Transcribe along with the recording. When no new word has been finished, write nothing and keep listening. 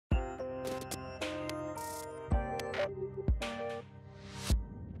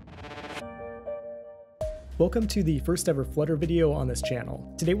Welcome to the first ever Flutter video on this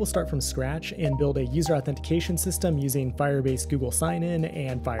channel. Today we'll start from scratch and build a user authentication system using Firebase, Google SignIn,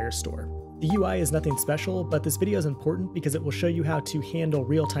 and Firestore. The UI is nothing special, but this video is important because it will show you how to handle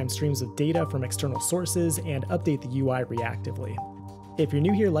real-time streams of data from external sources and update the UI reactively. If you're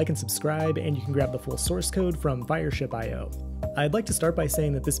new here, like and subscribe, and you can grab the full source code from Fireship.io. I'd like to start by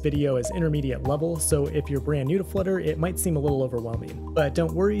saying that this video is intermediate level, so if you're brand new to Flutter, it might seem a little overwhelming. But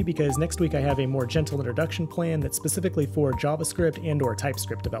don't worry, because next week I have a more gentle introduction plan that's specifically for JavaScript and/or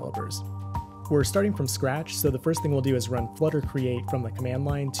TypeScript developers. We're starting from scratch, so the first thing we'll do is run flutter create from the command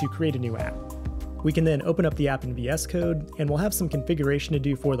line to create a new app. We can then open up the app in VS Code, and we'll have some configuration to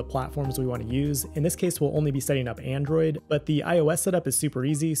do for the platforms we want to use. In this case, we'll only be setting up Android, but the iOS setup is super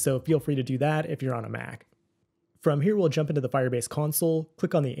easy, so feel free to do that if you're on a Mac. From here, we'll jump into the Firebase console,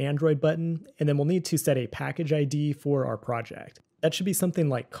 click on the Android button, and then we'll need to set a package ID for our project. That should be something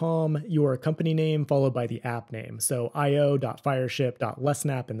like com, your company name, followed by the app name, so io.fireship.lesson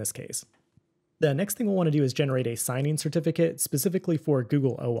app in this case. The next thing we'll want to do is generate a signing certificate specifically for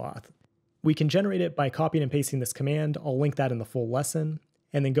Google OAuth. We can generate it by copying and pasting this command. I'll link that in the full lesson,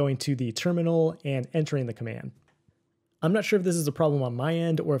 and then going to the terminal and entering the command. I'm not sure if this is a problem on my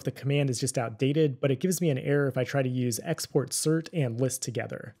end or if the command is just outdated, but it gives me an error if I try to use export cert and list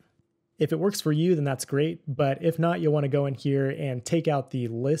together. If it works for you, then that's great, but if not, you'll want to go in here and take out the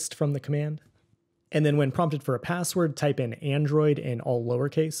list from the command. And then when prompted for a password, type in Android in all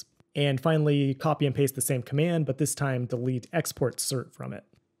lowercase. And finally, copy and paste the same command, but this time delete export cert from it.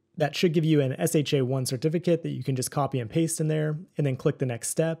 That should give you an SHA-1 certificate that you can just copy and paste in there, and then click the next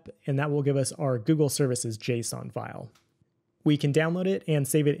step, and that will give us our Google Services JSON file. We can download it and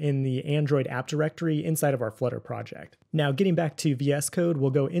save it in the Android app directory inside of our Flutter project. Now, getting back to VS Code, we'll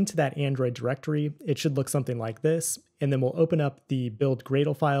go into that Android directory. It should look something like this, and then we'll open up the build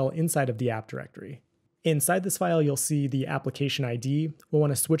gradle file inside of the app directory. Inside this file, you'll see the application ID. We'll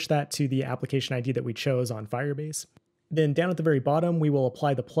want to switch that to the application ID that we chose on Firebase. Then down at the very bottom, we will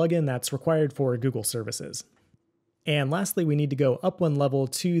apply the plugin that's required for Google Services. And lastly, we need to go up one level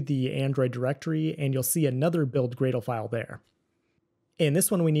to the Android directory, and you'll see another build gradle file there. In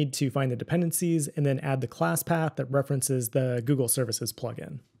this one, we need to find the dependencies and then add the class path that references the Google Services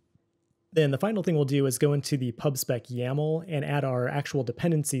plugin. Then the final thing we'll do is go into the pubspec YAML and add our actual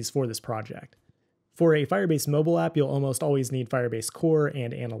dependencies for this project. For a Firebase mobile app, you'll almost always need Firebase Core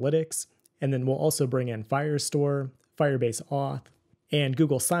and Analytics, and then we'll also bring in Firestore, Firebase Auth, and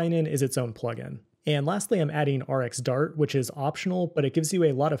Google SignIn is its own plugin. And lastly, I'm adding RxDart, which is optional, but it gives you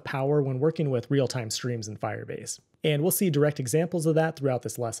a lot of power when working with real-time streams in Firebase. And we'll see direct examples of that throughout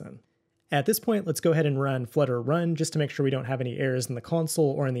this lesson. At this point, let's go ahead and run Flutter run just to make sure we don't have any errors in the console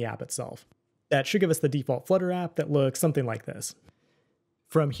or in the app itself. That should give us the default Flutter app that looks something like this.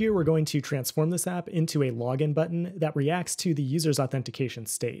 From here, we're going to transform this app into a login button that reacts to the user's authentication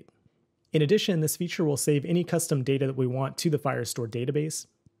state. In addition, this feature will save any custom data that we want to the Firestore database.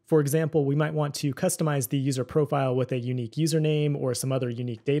 For example, we might want to customize the user profile with a unique username or some other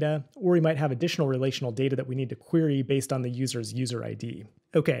unique data, or we might have additional relational data that we need to query based on the user's user ID.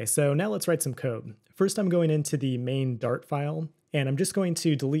 Okay, so now let's write some code. First, I'm going into the main Dart file, and I'm just going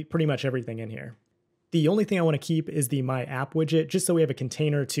to delete pretty much everything in here. The only thing I want to keep is the My App widget, just so we have a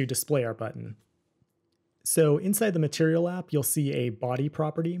container to display our button. So inside the Material app, you'll see a body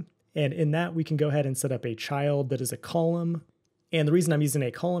property, and in that we can go ahead and set up a child that is a column. And the reason I'm using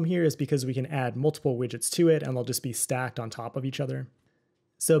a column here is because we can add multiple widgets to it and they'll just be stacked on top of each other.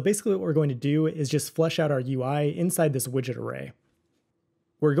 So basically what we're going to do is just flesh out our UI inside this widget array.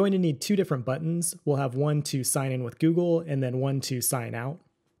 We're going to need two different buttons. We'll have one to sign in with Google and then one to sign out.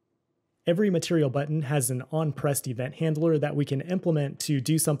 Every Material button has an onPressed event handler that we can implement to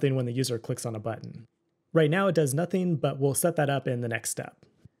do something when the user clicks on a button. Right now it does nothing, but we'll set that up in the next step.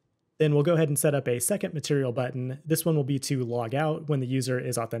 Then we'll go ahead and set up a second Material button. This one will be to log out when the user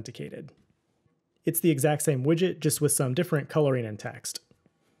is authenticated. It's the exact same widget, just with some different coloring and text.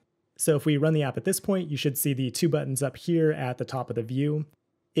 So if we run the app at this point, you should see the two buttons up here at the top of the view.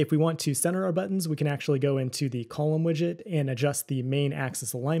 If we want to center our buttons, we can actually go into the column widget and adjust the main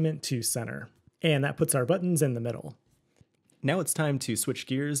axis alignment to center. And that puts our buttons in the middle. Now it's time to switch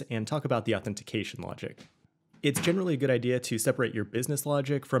gears and talk about the authentication logic. It's generally a good idea to separate your business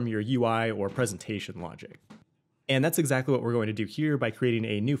logic from your UI or presentation logic. And that's exactly what we're going to do here by creating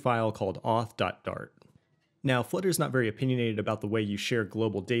a new file called auth.dart. Now, Flutter's not very opinionated about the way you share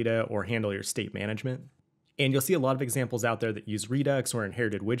global data or handle your state management. And you'll see a lot of examples out there that use Redux or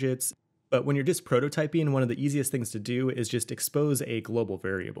inherited widgets, but when you're just prototyping, one of the easiest things to do is just expose a global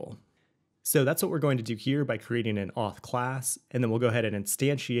variable. So that's what we're going to do here by creating an auth class, and then we'll go ahead and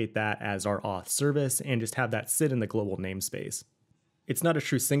instantiate that as our auth service and just have that sit in the global namespace. It's not a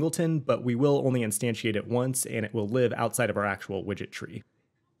true singleton, but we will only instantiate it once and it will live outside of our actual widget tree.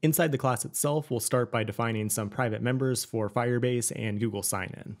 Inside the class itself, we'll start by defining some private members for Firebase and Google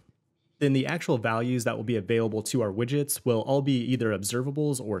SignIn. Then the actual values that will be available to our widgets will all be either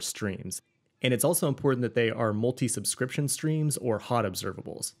observables or streams. And it's also important that they are multi-subscription streams or hot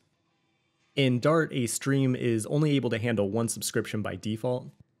observables. In Dart, a stream is only able to handle one subscription by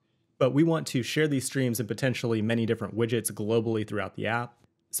default, but we want to share these streams in potentially many different widgets globally throughout the app,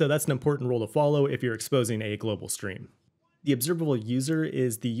 so that's an important rule to follow if you're exposing a global stream. The observable user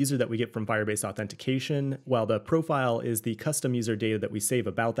is the user that we get from Firebase authentication, while the profile is the custom user data that we save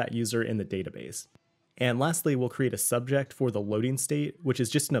about that user in the database. And lastly, we'll create a subject for the loading state, which is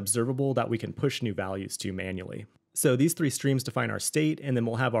just an observable that we can push new values to manually. So these three streams define our state, and then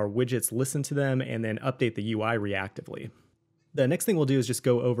we'll have our widgets listen to them and then update the UI reactively. The next thing we'll do is just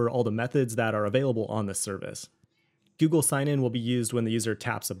go over all the methods that are available on this service. Google SignIn will be used when the user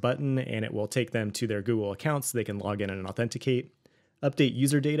taps a button and it will take them to their Google account so they can log in and authenticate. Update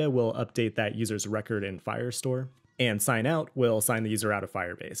user data will update that user's record in Firestore. And sign out will sign the user out of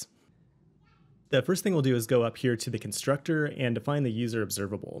Firebase. The first thing we'll do is go up here to the constructor and define the user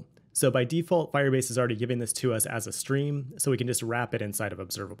observable. So by default, Firebase is already giving this to us as a stream, so we can just wrap it inside of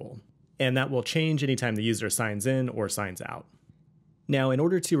observable. And that will change anytime the user signs in or signs out. Now, in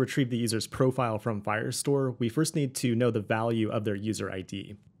order to retrieve the user's profile from Firestore, we first need to know the value of their user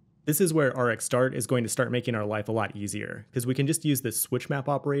ID. This is where RxDart is going to start making our life a lot easier, because we can just use this switch map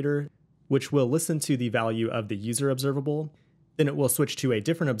operator, which will listen to the value of the user observable. Then it will switch to a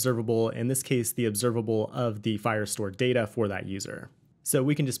different observable, in this case the observable of the Firestore data for that user. So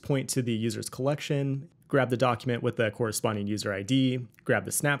we can just point to the user's collection, grab the document with the corresponding user ID, grab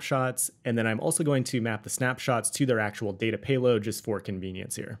the snapshots, and then I'm also going to map the snapshots to their actual data payload just for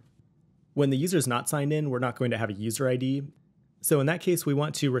convenience here. When the user is not signed in, we're not going to have a user ID. So in that case, we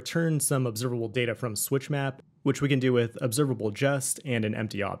want to return some observable data from switchmap, which we can do with observable just and an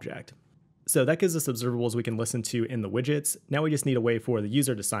empty object. So that gives us observables we can listen to in the widgets. Now we just need a way for the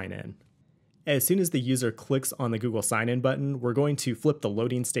user to sign in. As soon as the user clicks on the Google Sign-In button, we're going to flip the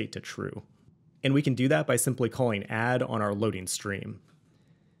loading state to true. And we can do that by simply calling add on our loading stream.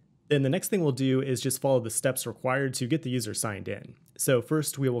 Then the next thing we'll do is just follow the steps required to get the user signed in. So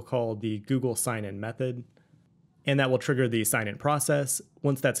first we will call the Google Sign-In method, and that will trigger the sign-in process.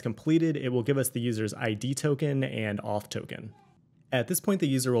 Once that's completed, it will give us the user's ID token and auth token. At this point, the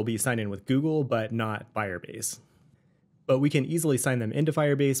user will be signed in with Google, but not Firebase. But we can easily sign them into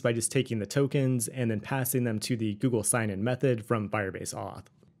Firebase by just taking the tokens and then passing them to the Google Sign-In method from Firebase auth.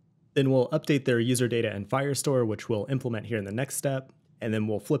 Then we'll update their user data in Firestore, which we'll implement here in the next step, and then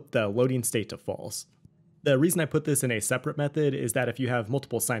we'll flip the loading state to false. The reason I put this in a separate method is that if you have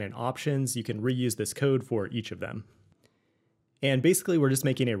multiple sign-in options, you can reuse this code for each of them. And basically, we're just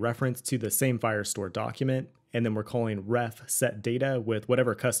making a reference to the same Firestore document, and then we're calling ref set data with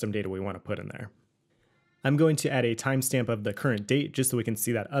whatever custom data we want to put in there. I'm going to add a timestamp of the current date just so we can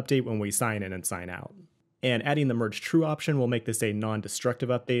see that update when we sign in and sign out. And adding the merge true option will make this a non-destructive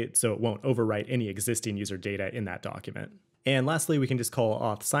update, so it won't overwrite any existing user data in that document. And lastly, we can just call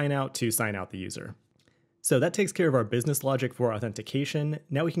auth sign out to sign out the user. So that takes care of our business logic for authentication.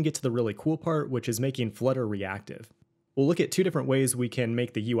 Now we can get to the really cool part, which is making Flutter reactive. We'll look at two different ways we can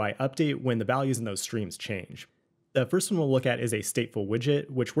make the UI update when the values in those streams change. The first one we'll look at is a stateful widget,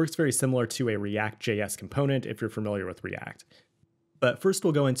 which works very similar to a React.js component if you're familiar with React. But first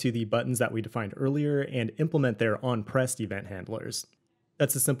we'll go into the buttons that we defined earlier and implement their onPressed event handlers.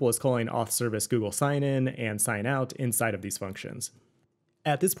 That's as simple as calling auth service Google sign-in and sign out inside of these functions.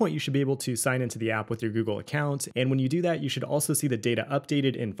 At this point, you should be able to sign into the app with your Google account, and when you do that, you should also see the data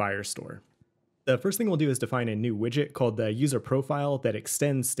updated in Firestore. The first thing we'll do is define a new widget called the user profile that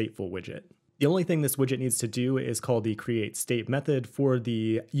extends stateful widget. The only thing this widget needs to do is call the createState method for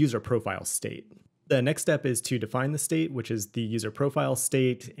the user profile state. The next step is to define the state, which is the user profile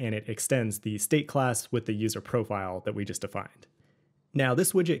state, and it extends the state class with the user profile that we just defined. Now,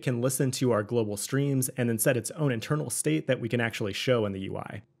 this widget can listen to our global streams and then set its own internal state that we can actually show in the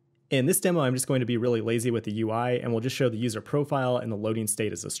UI. In this demo, I'm just going to be really lazy with the UI, and we'll just show the user profile and the loading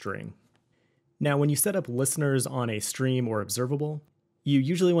state as a string. Now, when you set up listeners on a stream or observable, you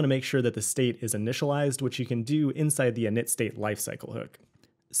usually want to make sure that the state is initialized, which you can do inside the initState lifecycle hook.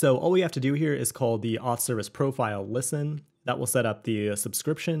 So all we have to do here is call the auth service profile listen. That will set up the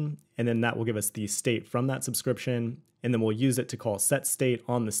subscription, and then that will give us the state from that subscription, and then we'll use it to call setState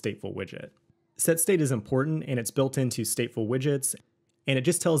on the stateful widget. SetState is important, and it's built into stateful widgets. and it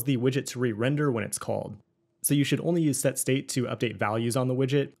just tells the widget to re-render when it's called. So you should only use setState to update values on the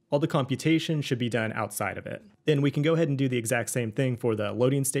widget. All the computation should be done outside of it. Then we can go ahead and do the exact same thing for the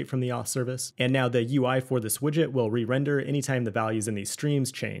loading state from the auth service. And now the UI for this widget will re-render anytime the values in these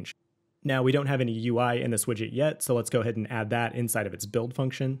streams change. Now we don't have any UI in this widget yet, so let's go ahead and add that inside of its build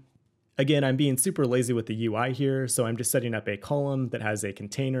function. Again, I'm being super lazy with the UI here, so I'm just setting up a column that has a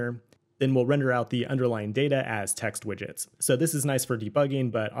container. Then we'll render out the underlying data as text widgets. So this is nice for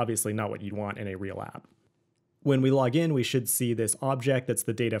debugging, but obviously not what you'd want in a real app. When we log in, we should see this object that's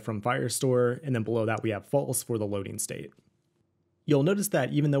the data from Firestore, and then below that we have false for the loading state. You'll notice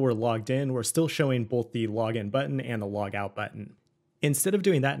that even though we're logged in, we're still showing both the login button and the logout button. Instead of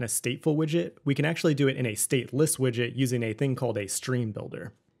doing that in a stateful widget, we can actually do it in a stateless widget using a thing called a stream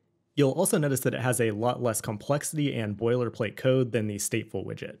builder. You'll also notice that it has a lot less complexity and boilerplate code than the stateful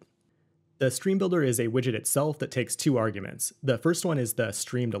widget. The stream builder is a widget itself that takes two arguments. The first one is the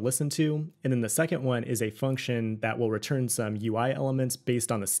stream to listen to, and then the second one is a function that will return some UI elements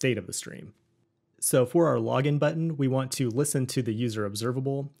based on the state of the stream. So for our login button, we want to listen to the user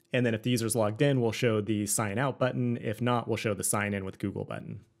observable, and then if the user's logged in, we'll show the sign out button. If not, we'll show the sign in with Google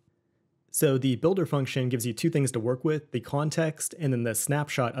button. So the builder function gives you two things to work with, the context and then the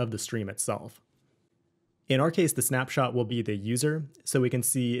snapshot of the stream itself. In our case, the snapshot will be the user, so we can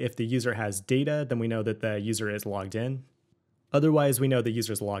see if the user has data, then we know that the user is logged in. Otherwise, we know the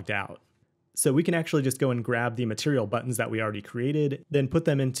user's logged out. So we can actually just go and grab the material buttons that we already created, then put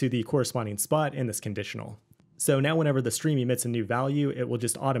them into the corresponding spot in this conditional. So now whenever the stream emits a new value, it will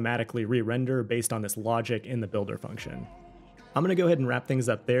just automatically re-render based on this logic in the builder function. I'm going to go ahead and wrap things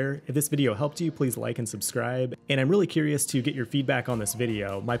up there. If this video helped you, please like and subscribe. And I'm really curious to get your feedback on this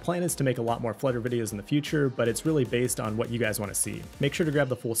video. My plan is to make a lot more Flutter videos in the future, but it's really based on what you guys want to see. Make sure to grab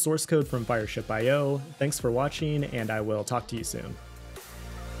the full source code from Fireship.io. Thanks for watching, and I will talk to you soon.